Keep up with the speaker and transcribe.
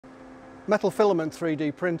Metal filament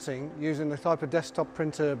 3D printing using the type of desktop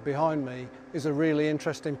printer behind me is a really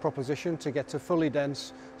interesting proposition to get to fully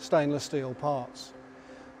dense stainless steel parts.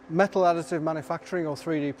 Metal additive manufacturing or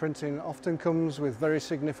 3D printing often comes with very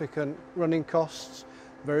significant running costs,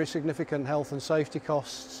 very significant health and safety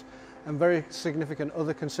costs, and very significant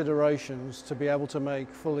other considerations to be able to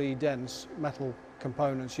make fully dense metal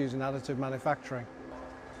components using additive manufacturing.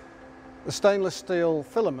 The stainless steel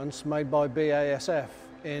filaments made by BASF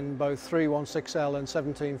in both 316L and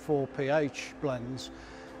 174pH blends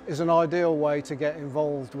is an ideal way to get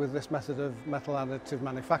involved with this method of metal additive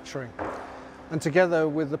manufacturing. And together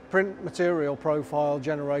with the print material profile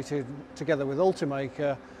generated together with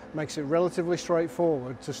Ultimaker, makes it relatively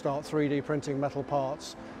straightforward to start 3D printing metal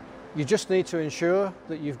parts. You just need to ensure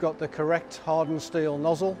that you've got the correct hardened steel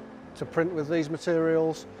nozzle to print with these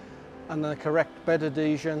materials and the correct bed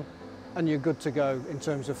adhesion, and you're good to go in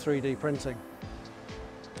terms of 3D printing.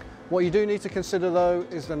 What you do need to consider though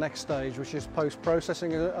is the next stage, which is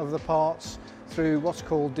post-processing of the parts through what's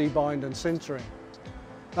called debinding sintering.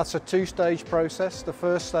 That's a two-stage process. The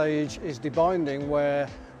first stage is debinding, where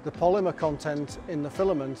the polymer content in the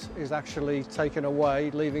filament is actually taken away,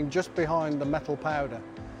 leaving just behind the metal powder.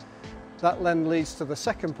 That then leads to the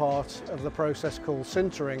second part of the process called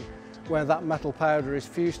sintering, where that metal powder is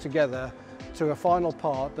fused together to a final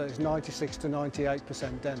part that is 96 to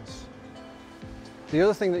 98% dense. The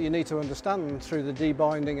other thing that you need to understand through the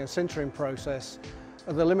debinding and sintering process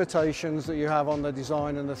are the limitations that you have on the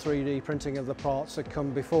design and the 3D printing of the parts that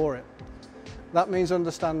come before it. That means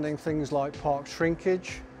understanding things like part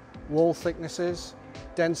shrinkage, wall thicknesses,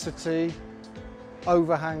 density,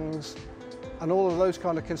 overhangs, and all of those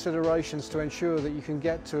kind of considerations to ensure that you can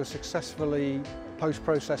get to a successfully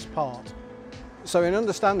post-processed part. So in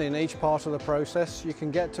understanding each part of the process, you can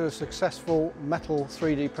get to a successful metal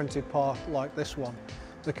 3D printed part like this one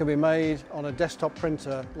that can be made on a desktop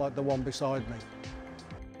printer like the one beside me.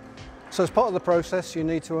 So as part of the process, you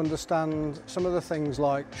need to understand some of the things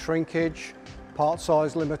like shrinkage, part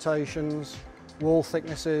size limitations, wall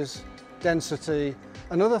thicknesses, density,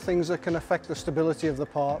 and other things that can affect the stability of the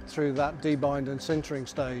part through that debind and sintering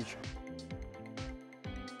stage.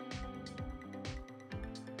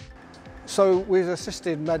 So we've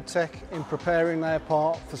assisted Medtech in preparing their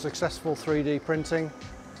part for successful 3D printing.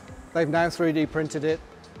 They've now 3D printed it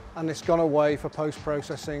and it's gone away for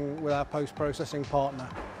post-processing with our post-processing partner.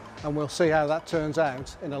 And we'll see how that turns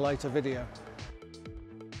out in a later video.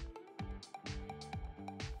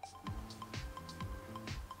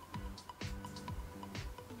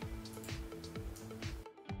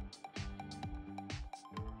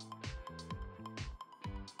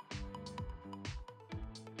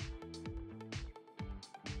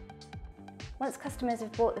 Once customers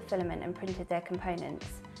have bought the filament and printed their components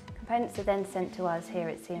are then sent to us here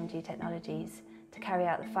at CMG Technologies to carry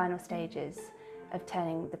out the final stages of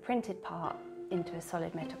turning the printed part into a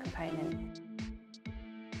solid metal component.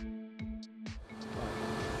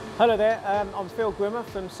 Hello there, I'm Phil Grimmer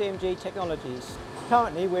from CMG Technologies.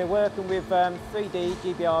 Currently we're working with 3D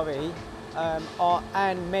GBRE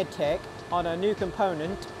and Medtech on a new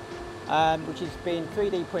component which has been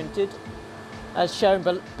 3D printed as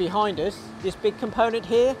shown behind us. This big component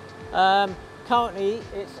here, currently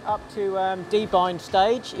it's up to debind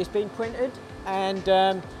stage. It's been printed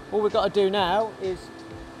and all we've got to do now is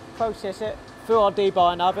process it through our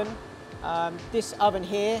debind oven. This oven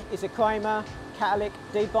here is a Kramer catalytic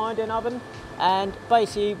debinding oven, and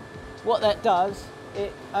basically what that does,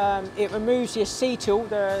 it removes the acetyl,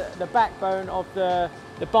 the backbone of the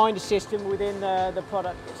binder system within the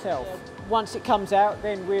product itself. Once it comes out,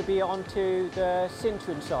 then we'll be on to the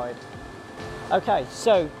sintering side. Okay,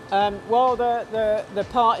 so while the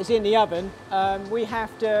part is in the oven, we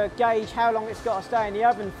have to gauge how long it's got to stay in the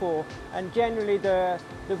oven for, and generally the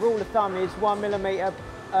rule of thumb is 1 millimetre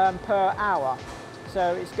per hour.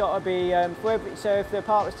 So it's got to be, so if the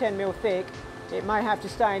part was 10 mil thick, it may have to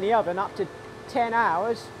stay in the oven up to 10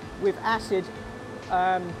 hours with acid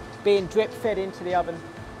being drip fed into the oven.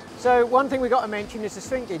 So one thing we've got to mention is the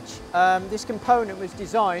shrinkage. This component was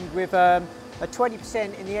designed with a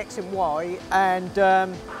 20% in the X and Y and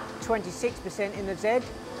 26% in the Z.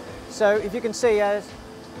 So if you can see as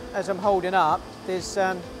I'm holding up, there's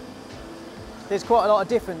quite a lot of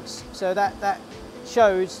difference. So that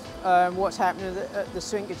shows what's happening at the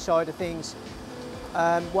shrinkage side of things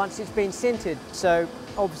once it's been sintered. So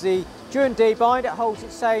obviously during debind it holds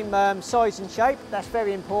its same size and shape. That's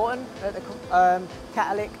very important at the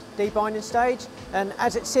catalytic debinding stage. And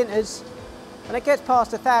as it sinters and it gets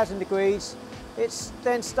past 1000 degrees, it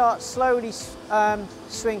then starts slowly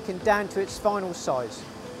shrinking down to its final size.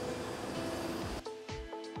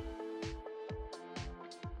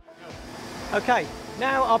 Okay,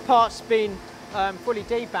 now our part's been fully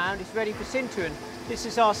debound, it's ready for sintering. This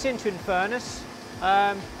is our sintering furnace.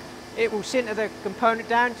 It will sinter the component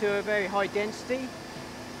down to a very high density.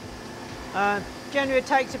 Generally it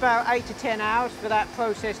takes about 8 to 10 hours for that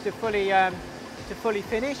process to fully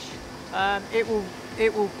finish. It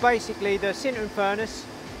will basically, the sintering furnace,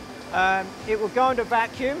 it will go under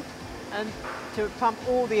vacuum and to pump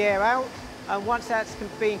all the air out, and once that's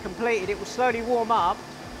been completed it will slowly warm up,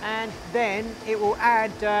 and then it will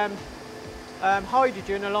add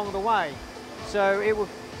hydrogen along the way. So it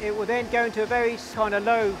will then go into a very kind of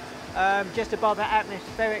low, just above the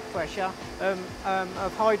atmospheric pressure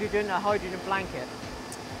of hydrogen, a hydrogen blanket.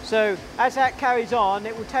 So as that carries on,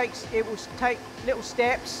 it will take little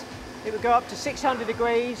steps. It will go up to 600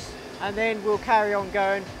 degrees, and then we'll carry on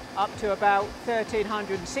going up to about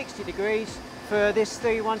 1360 degrees for this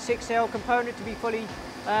 316L component to be fully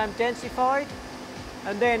densified,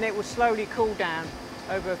 and then it will slowly cool down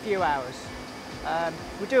over a few hours.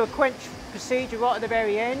 We'll do a quench procedure right at the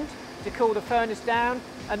very end to cool the furnace down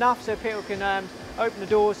enough so people can open the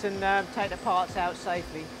doors and take the parts out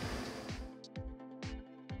safely.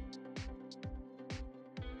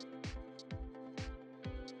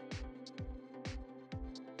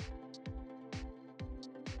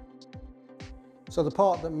 So the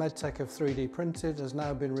part that Medtech have 3D printed has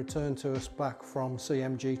now been returned to us back from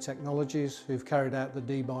CMG Technologies, who've carried out the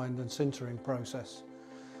debind and sintering process.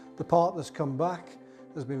 The part that's come back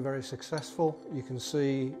has been very successful. You can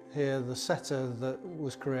see here the setter that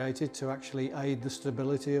was created to actually aid the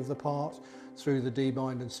stability of the part through the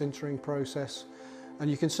debind and sintering process.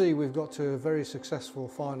 And you can see we've got to a very successful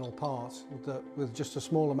final part that, with just a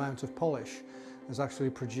small amount of polish, has actually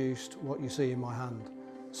produced what you see in my hand.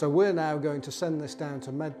 So we're now going to send this down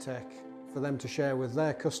to Medtech for them to share with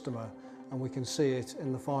their customer, and we can see it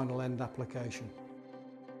in the final end application.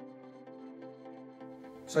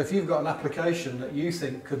 So if you've got an application that you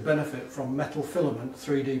think could benefit from metal filament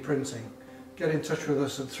 3D printing, get in touch with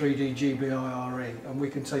us at 3D GBIRE and we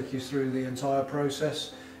can take you through the entire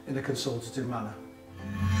process in a consultative manner.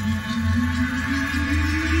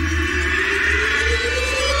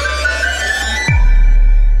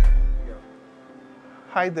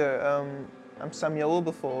 Hi there, I'm Samuel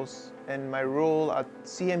Wilberforce, and my role at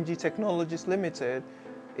CMG Technologies Limited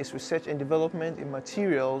is research and development in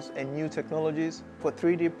materials and new technologies for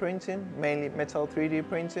 3D printing, mainly metal 3D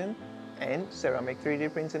printing and ceramic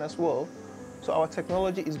 3D printing as well. So our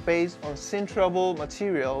technology is based on sinterable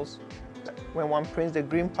materials. When one prints the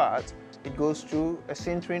green part, it goes through a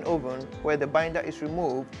sintering oven where the binder is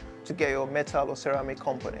removed to get your metal or ceramic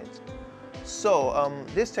component. So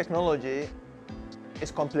this technology is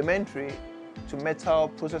complementary to metal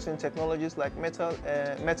processing technologies like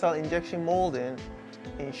metal injection molding,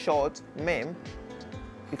 in short, MEM,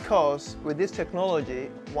 because with this technology,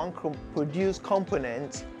 one can produce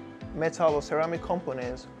components, metal or ceramic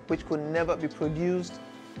components, which could never be produced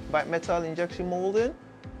by metal injection molding.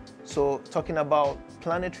 So talking about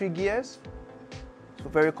planetary gears, so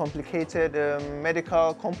very complicated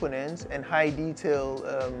medical components and high detail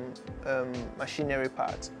machinery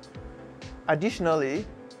parts. Additionally,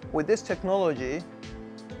 with this technology,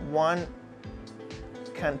 one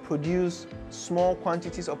can produce small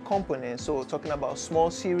quantities of components, so talking about small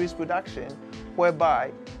series production,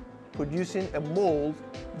 whereby producing a mold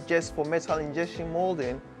just for metal injection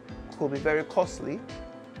molding could be very costly.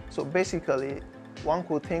 So basically, one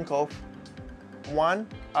could think of 1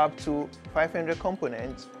 up to 500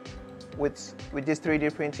 components with this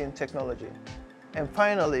 3D printing technology. And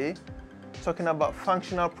finally, talking about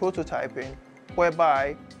functional prototyping,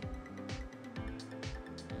 whereby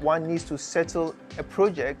one needs to settle a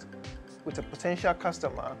project with a potential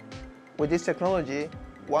customer. With this technology,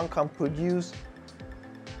 one can produce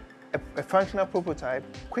a functional prototype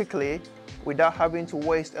quickly without having to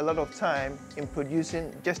waste a lot of time in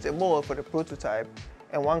producing just a mold for the prototype,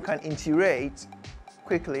 and one can iterate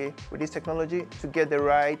quickly with this technology to get the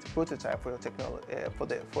right prototype for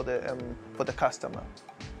the customer.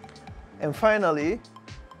 And finally,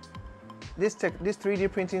 this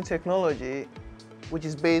 3D printing technology, which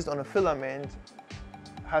is based on a filament,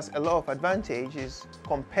 has a lot of advantages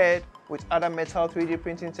compared with other metal 3D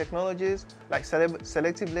printing technologies like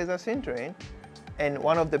selective laser sintering. And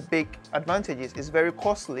one of the big advantages is very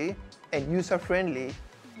costly and user-friendly,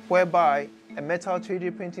 whereby a metal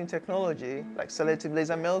 3D printing technology like selective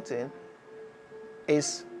laser melting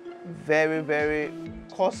is very, very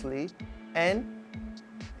costly and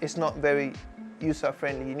it's not very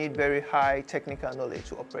user-friendly. You need very high technical knowledge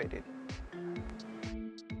to operate it.